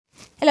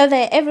Hello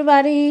there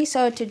everybody.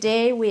 So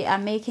today we are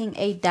making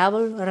a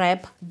double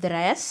wrap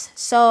dress.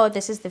 So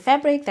this is the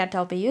fabric that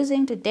I'll be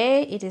using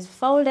today. It is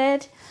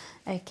folded.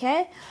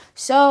 Okay,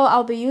 so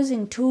I'll be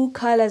using two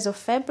colors of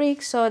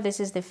fabric. So this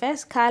is the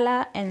first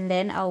color and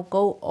then I'll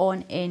go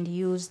on and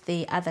use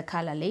the other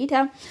color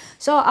later.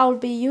 So I'll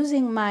be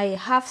using my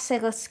half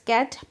circle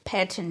skirt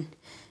pattern.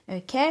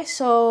 Okay,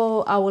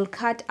 so I will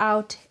cut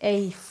out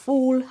a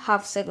full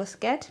half circle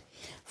skirt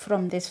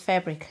from this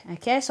fabric.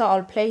 Okay, so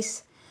I'll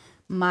place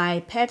my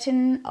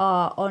pattern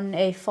on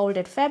a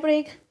folded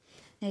fabric.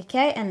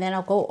 Okay, and then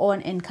I'll go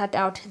on and cut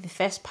out the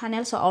first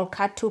panel. So I'll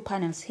cut two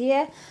panels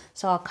here.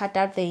 So I'll cut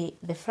out the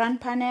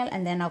front panel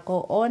and then I'll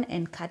go on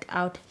and cut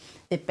out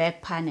the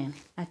back panel.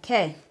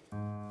 Okay.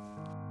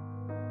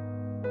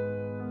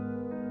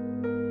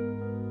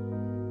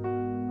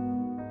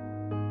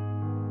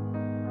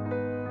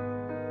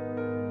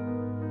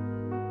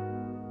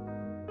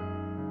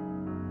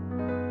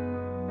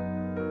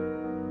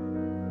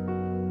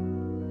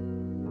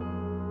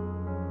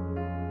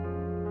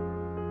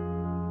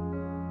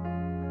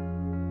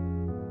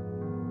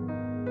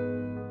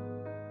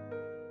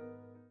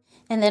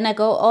 And then I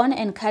go on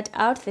and cut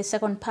out the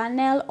second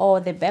panel or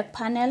the back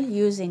panel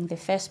using the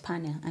first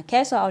panel.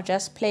 Okay, so I'll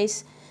just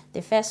place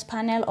the first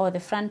panel or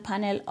the front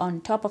panel on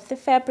top of the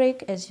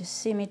fabric as you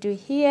see me do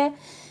here.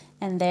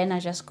 And then I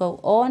just go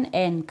on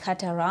and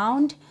cut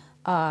around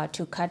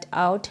to cut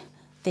out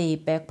the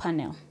back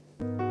panel.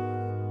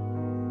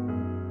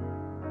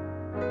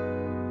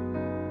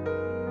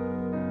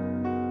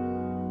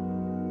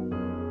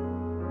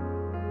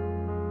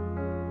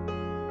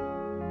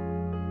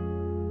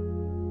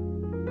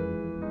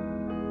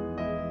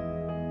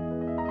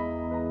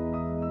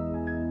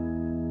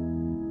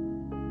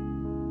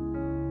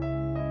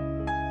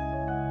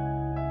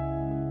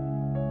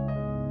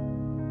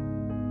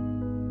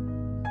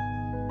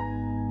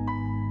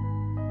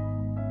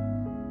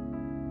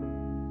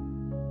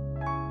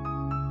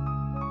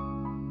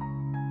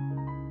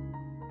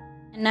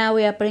 Now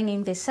we are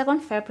bringing the second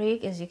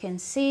fabric. As you can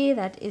see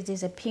that it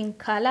is a pink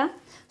color.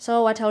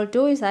 So what I'll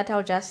do is that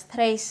I'll just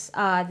trace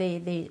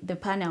the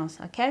panels.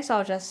 Okay, so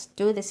I'll just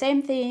do the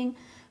same thing,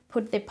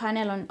 put the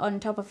panel on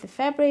top of the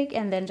fabric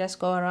and then just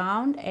go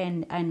around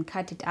and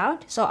cut it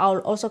out. So I'll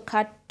also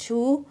cut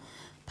two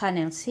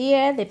panels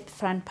here, the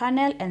front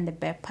panel and the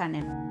back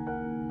panel.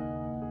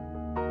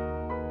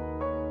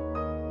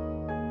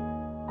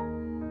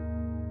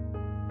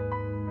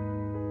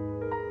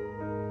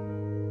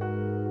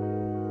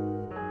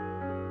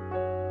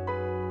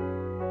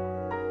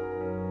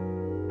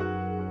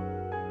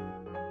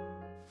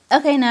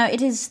 Okay, now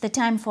it is the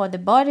time for the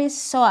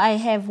bodice. So I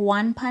have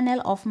one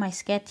panel of my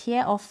skirt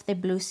here, of the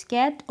blue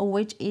skirt,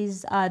 which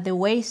is the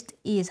waist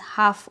is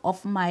half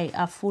of my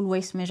full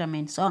waist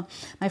measurement. So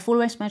my full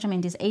waist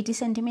measurement is 80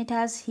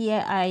 centimeters.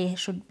 Here I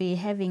should be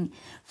having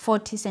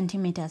 40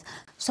 centimeters.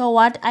 So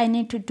what I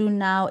need to do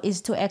now is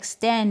to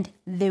extend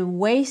the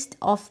waist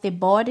of the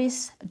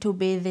bodice to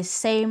be the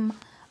same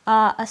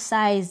a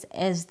size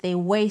as the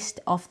waist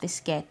of the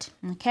skirt.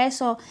 Okay,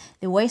 so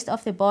the waist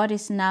of the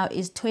bodice now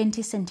is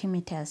 20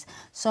 centimeters.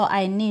 So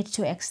I need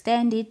to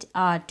extend it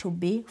to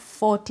be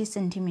 40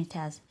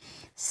 centimeters,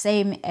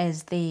 same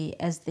as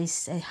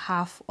this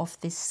half of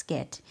this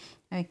skirt.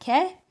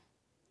 Okay,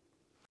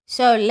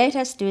 so let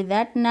us do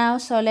that now.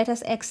 So let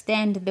us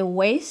extend the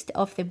waist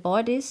of the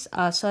bodice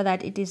so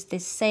that it is the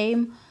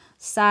same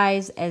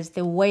size as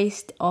the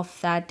waist of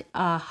that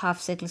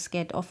half circle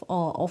skirt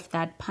of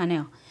that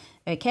panel.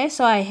 Okay,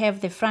 so I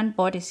have the front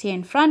bodice here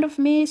in front of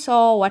me.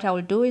 So what I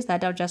will do is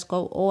that I'll just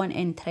go on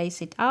and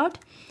trace it out.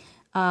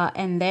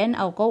 And then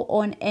I'll go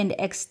on and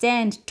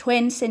extend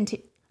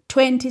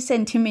 20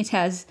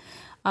 centimeters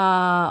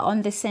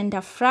on the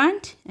center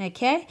front.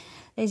 Okay,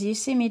 as you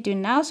see me do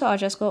now. So I'll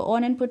just go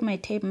on and put my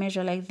tape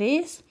measure like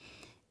this.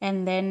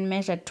 And then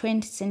measure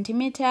 20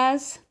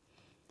 centimeters.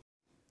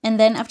 And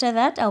then after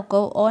that, I'll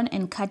go on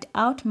and cut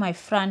out my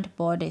front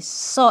bodice.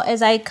 So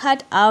as I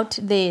cut out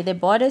the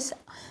bodice,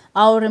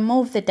 I'll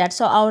remove the dart.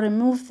 So I'll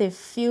remove the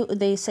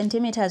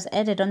centimeters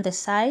added on the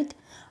side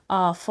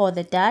for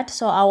the dart.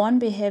 So I won't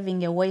be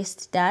having a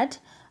waist dart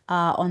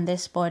on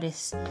this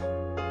bodice.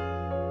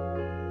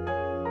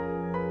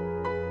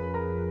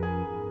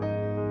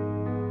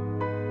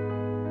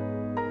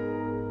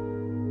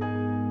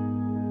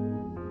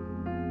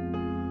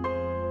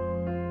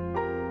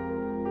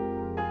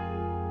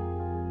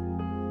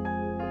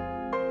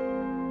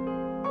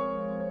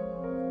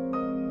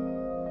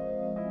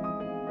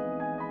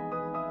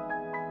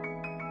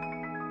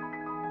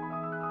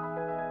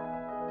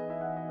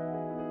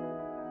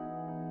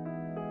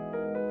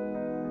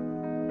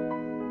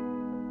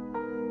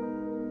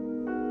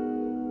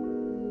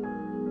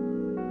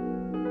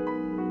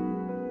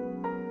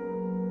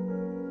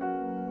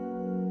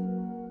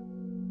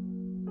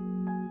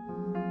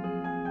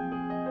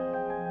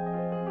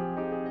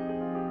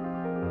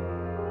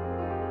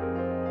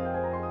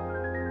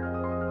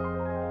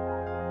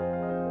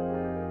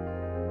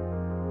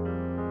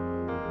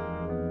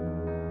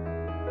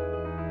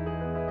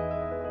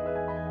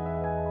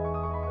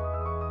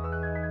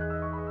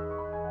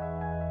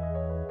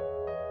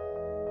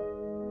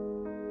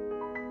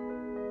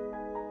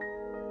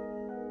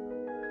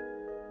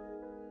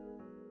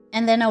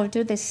 And then I'll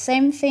do the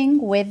same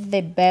thing with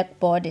the back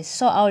bodice.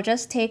 So I'll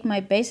just take my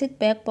basic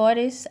back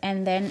bodice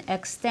and then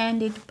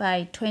extend it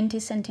by 20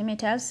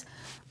 centimeters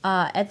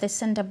at the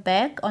center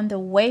back, on the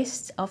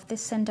waist of the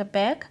center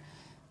back.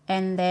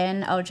 And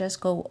then I'll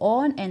just go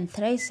on and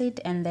trace it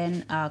and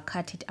then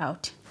cut it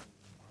out.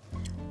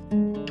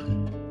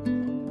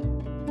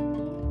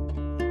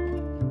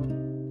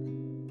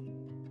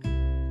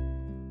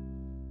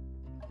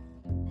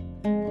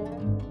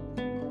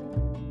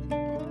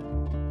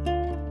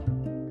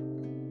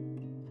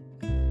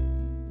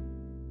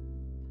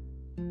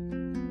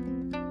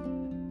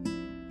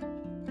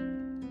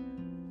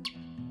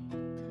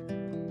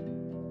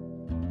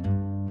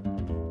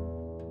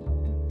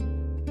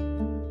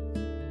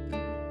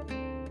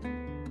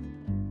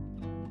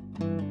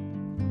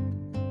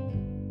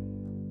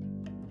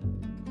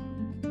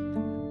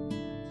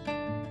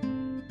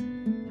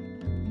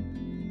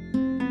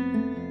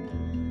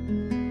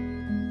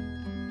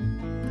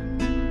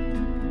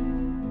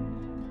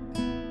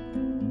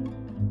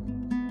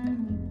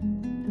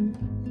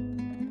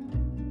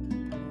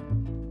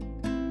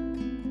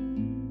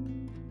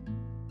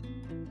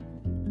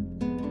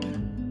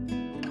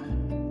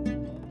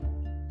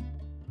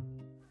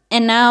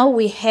 And now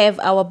we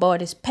have our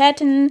bodice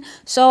pattern.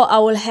 So I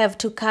will have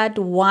to cut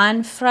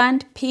one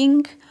front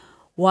pink,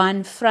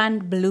 one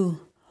front blue,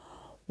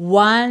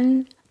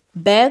 one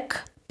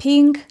back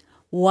pink,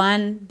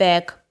 one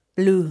back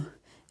blue.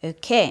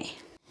 Okay.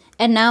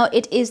 And now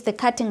it is the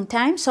cutting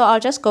time. So I'll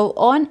just go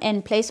on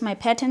and place my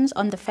patterns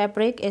on the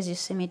fabric as you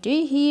see me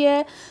do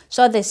here.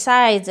 So the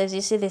sides, as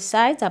you see, the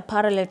sides are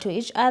parallel to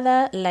each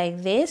other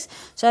like this,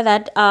 so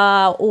that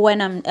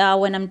when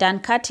I'm done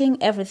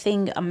cutting,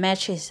 everything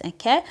matches.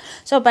 Okay.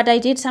 So but I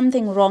did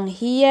something wrong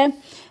here.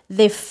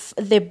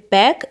 The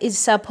back is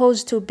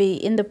supposed to be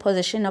in the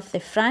position of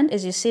the front.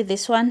 As you see,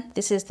 this one,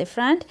 this is the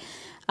front.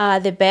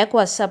 The back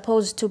was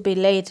supposed to be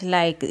laid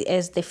like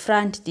as the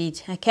front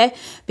did, okay?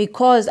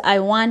 Because I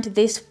want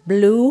this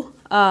blue,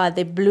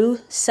 the blue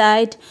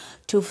side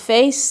to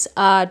face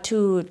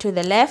to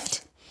the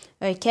left,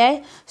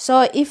 okay?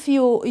 So if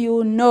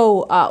you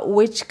know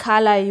which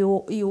color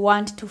you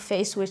want to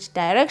face which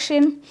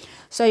direction,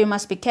 so you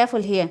must be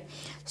careful here.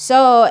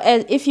 So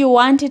if you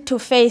want it to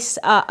face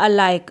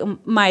like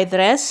my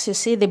dress, you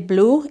see the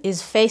blue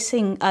is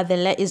facing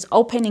is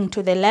opening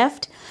to the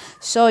left.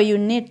 So you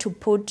need to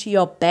put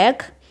your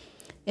back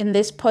in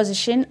this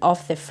position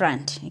of the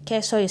front. Okay,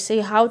 so you see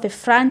how the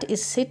front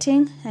is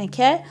sitting.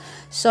 Okay,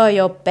 so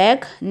your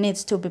back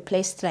needs to be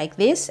placed like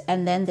this,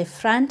 and then the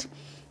front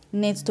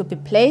needs to be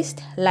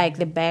placed like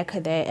the back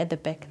there, at the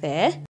back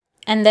there.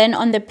 And then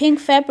on the pink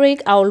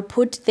fabric, I will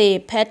put the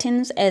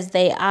patterns as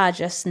they are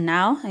just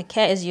now.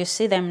 Okay, as you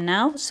see them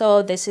now.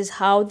 So this is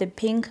how the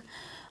pink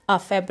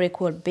fabric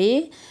will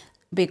be,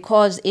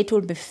 because it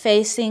will be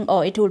facing,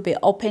 or it will be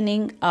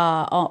opening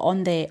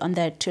on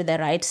the to the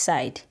right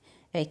side.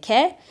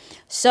 Okay,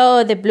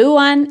 so the blue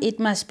one, it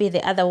must be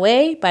the other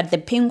way, but the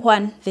pink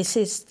one, this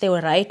is the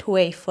right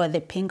way for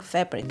the pink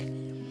fabric.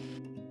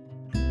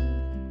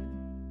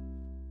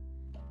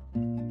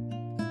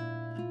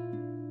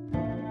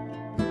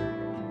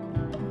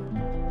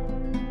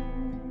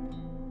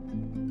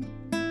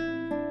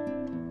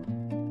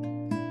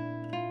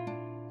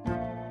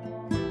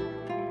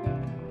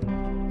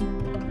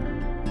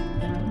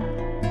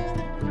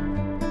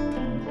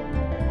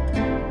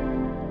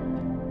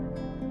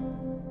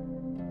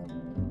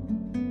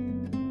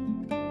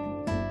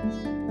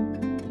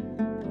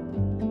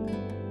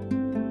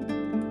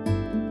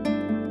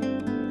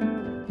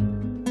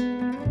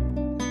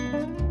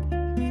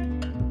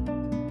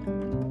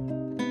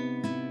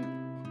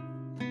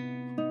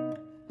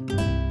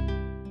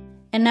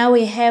 And now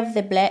we have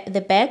the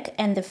back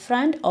and the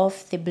front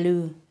of the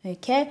blue.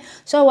 Okay,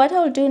 so what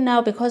I'll do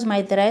now, because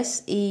my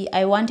dress,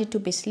 I want it to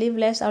be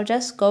sleeveless, I'll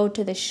just go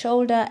to the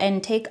shoulder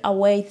and take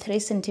away 3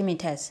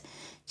 centimeters.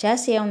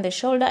 Just here on the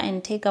shoulder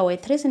and take away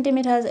 3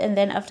 centimeters, and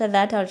then after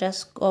that I'll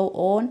just go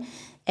on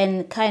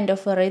and kind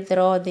of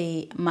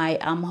redraw my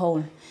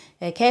armhole.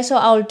 Okay, so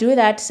I'll do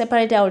that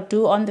separate. I'll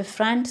do on the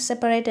front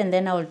separate, and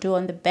then I'll do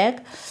on the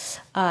back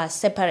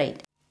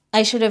separate.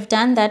 I should have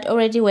done that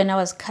already when I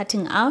was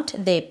cutting out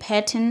the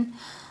pattern,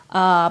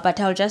 but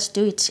I'll just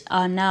do it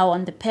now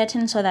on the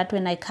pattern, so that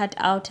when I cut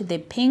out the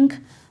pink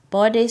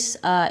bodice,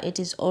 it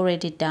is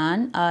already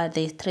done.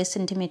 The 3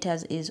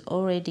 centimeters is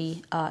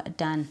already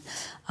done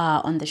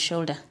on the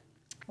shoulder.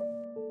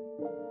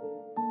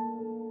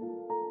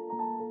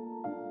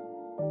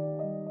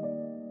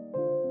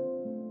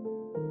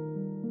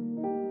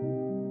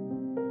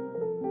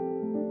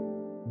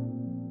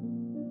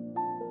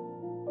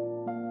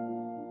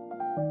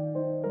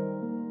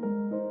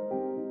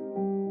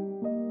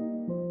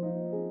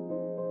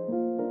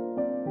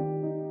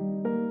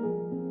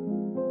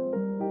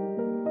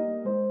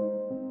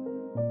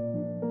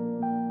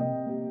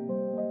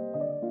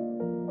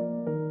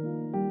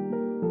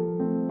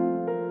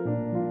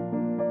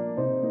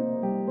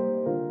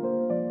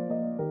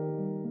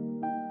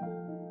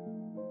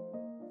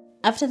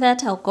 After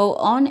that, I'll go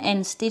on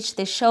and stitch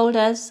the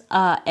shoulders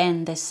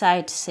and the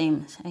side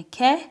seams,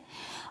 okay?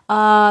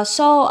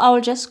 So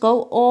I'll just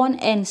go on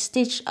and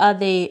stitch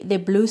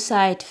the blue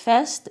side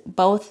first,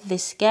 both the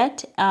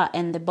skirt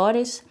and the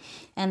bodice.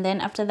 And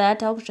then after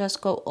that, I'll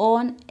just go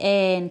on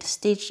and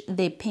stitch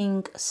the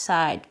pink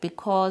side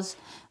because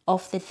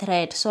of the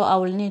thread. So I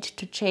will need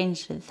to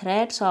change the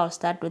thread. So I'll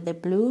start with the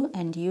blue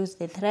and use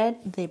the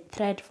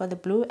thread for the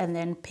blue, and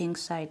then pink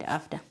side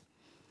after.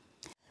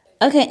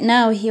 Okay,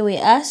 now here we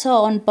are. So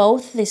on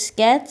both the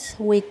skirts,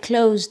 we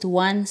closed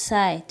one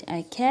side,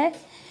 okay?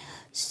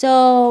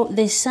 So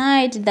the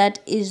side that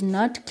is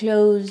not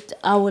closed,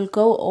 I will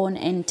go on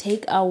and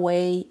take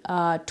away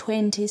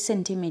 20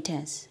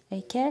 centimeters,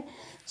 okay?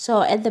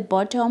 So at the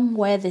bottom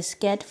where the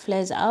skirt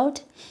flares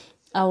out,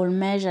 I will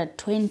measure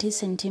 20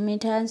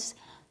 centimeters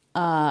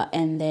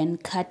and then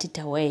cut it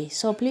away.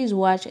 So please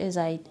watch as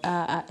I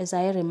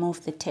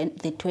remove the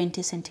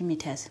 20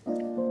 centimeters.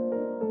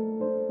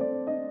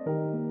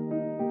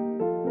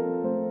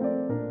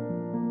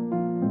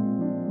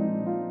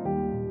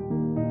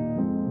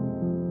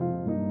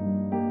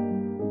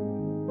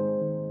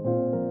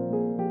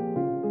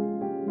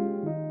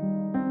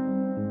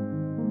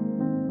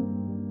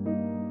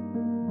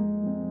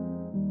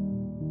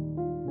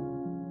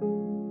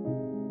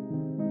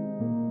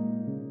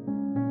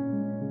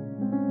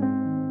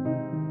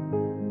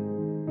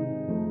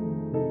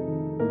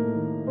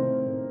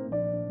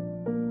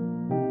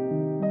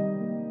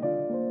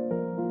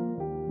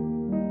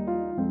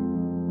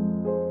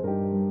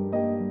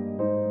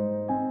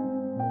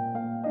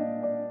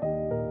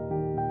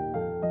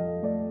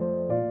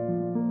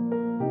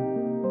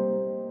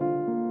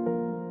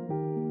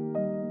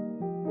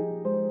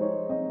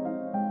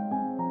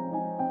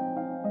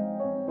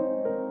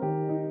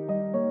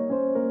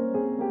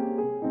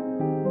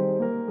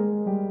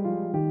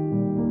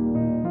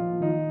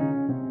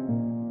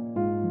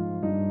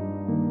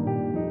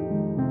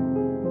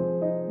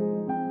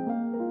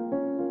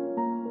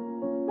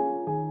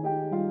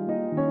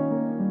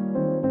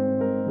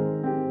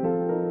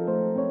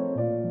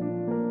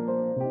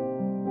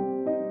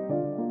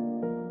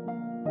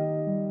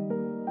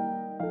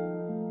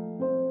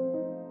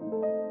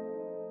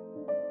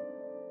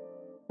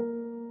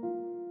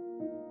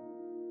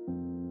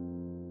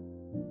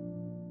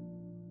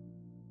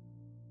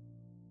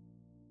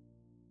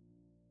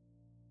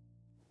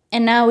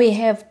 And now we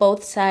have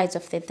both sides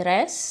of the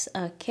dress,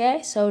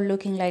 okay, so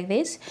looking like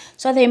this.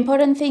 So the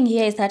important thing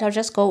here is that I'll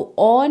just go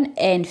on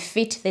and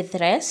fit the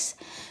dress.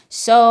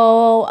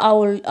 So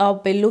I'll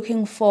be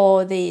looking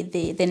for the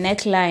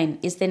neckline.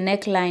 Is the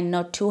neckline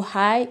not too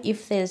high?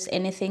 If there's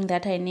anything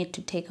that I need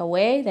to take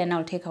away, then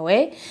I'll take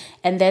away.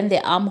 And then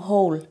the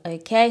armhole,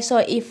 okay? So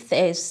if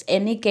there's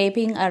any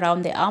gaping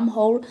around the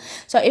armhole,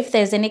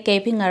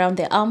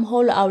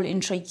 I'll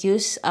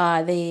introduce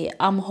the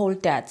armhole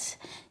darts.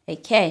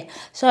 Okay,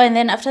 so and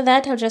then after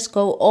that, I'll just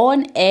go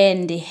on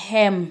and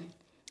hem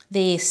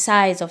the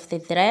sides of the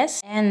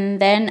dress, and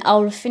then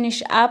I'll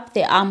finish up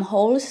the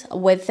armholes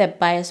with the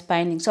bias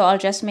binding. So I'll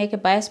just make a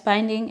bias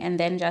binding and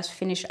then just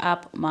finish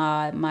up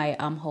my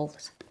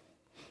armholes.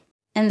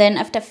 And then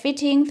after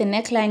fitting, the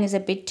neckline is a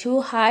bit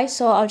too high,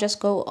 so I'll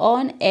just go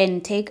on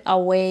and take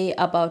away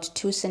about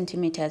 2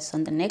 centimeters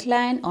on the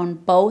neckline on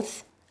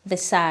both the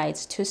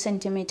sides, 2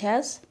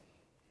 centimeters.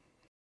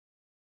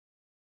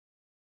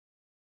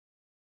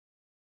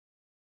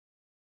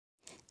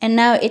 And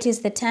now it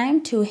is the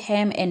time to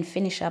hem and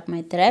finish up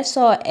my dress.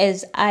 So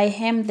as I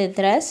hem the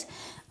dress,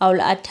 I'll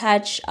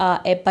attach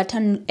a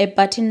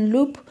button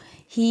loop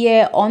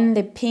here on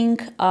the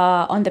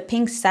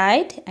pink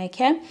side,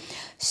 okay?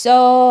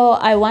 So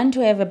I want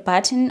to have a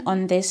button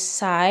on this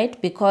side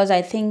because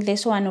I think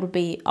this one will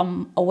be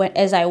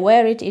as I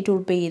wear it, it will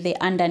be the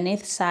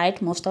underneath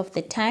side most of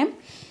the time.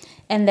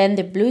 And then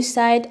the blue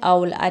side, I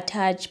will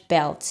attach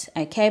belts,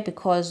 okay?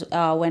 Because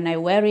when I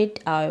wear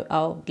it, I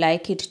would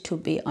like it to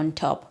be on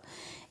top,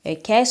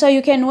 okay? So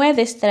you can wear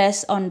this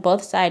dress on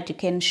both sides. You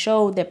can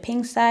show the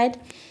pink side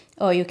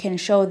or you can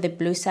show the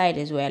blue side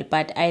as well.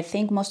 But I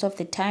think most of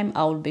the time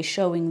I will be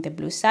showing the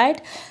blue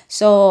side.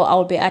 So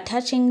I'll be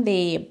attaching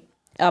the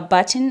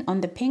button on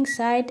the pink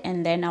side,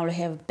 and then I'll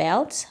have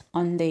belts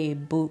on the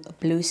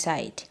blue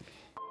side.